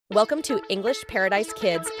Welcome to English Paradise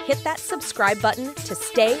Kids. Hit that subscribe button to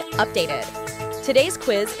stay updated. Today's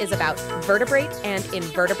quiz is about vertebrate and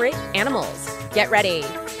invertebrate animals. Get ready.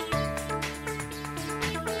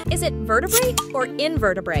 Is it vertebrate or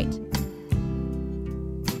invertebrate?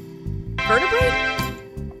 Vertebrate?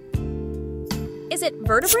 Is it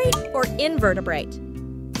vertebrate or invertebrate?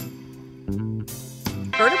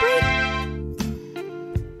 Vertebrate?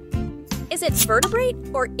 Is it vertebrate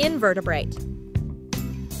or invertebrate?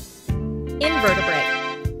 Invertebrate.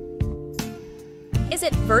 Is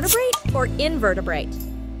it vertebrate or invertebrate?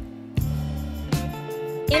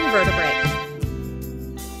 Invertebrate.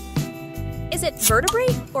 Is it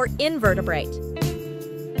vertebrate or invertebrate?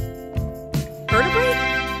 Vertebrate?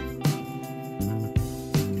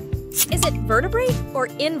 Is it vertebrate or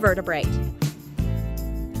invertebrate?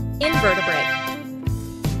 Invertebrate.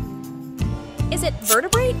 Is it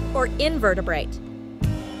vertebrate or invertebrate?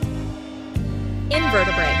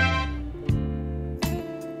 Invertebrate.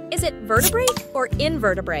 Is it vertebrate or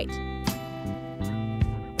invertebrate?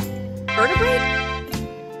 Vertebrate?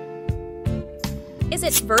 Is it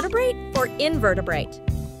vertebrate or invertebrate?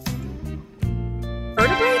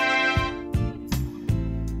 Vertebrate?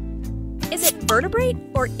 Is it vertebrate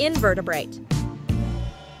or invertebrate?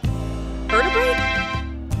 Vertebrate?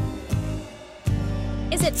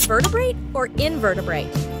 Is it vertebrate or invertebrate?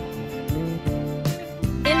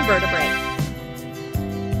 Invertebrate.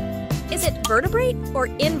 Is it vertebrate or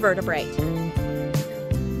invertebrate?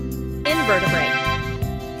 Invertebrate.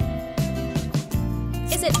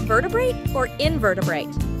 Is it vertebrate or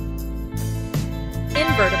invertebrate?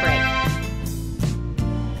 Invertebrate.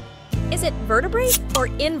 Is it vertebrate or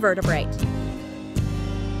invertebrate?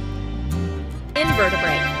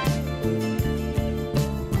 Invertebrate.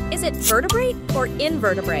 Is it vertebrate or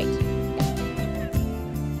invertebrate?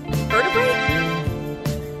 Vertebrate?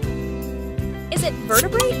 Is it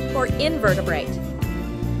vertebrate or invertebrate?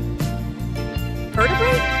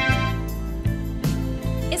 Vertebrate?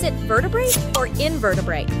 Is it vertebrate or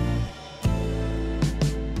invertebrate?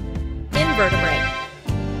 Invertebrate.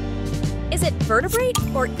 Is it vertebrate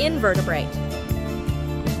or invertebrate?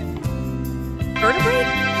 Vertebrate?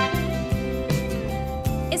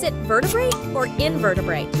 Is it vertebrate or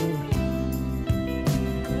invertebrate?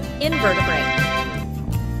 Invertebrate.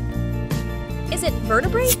 Is it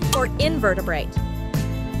vertebrate or invertebrate?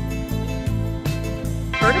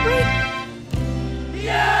 Vertebrate?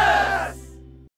 Yeah!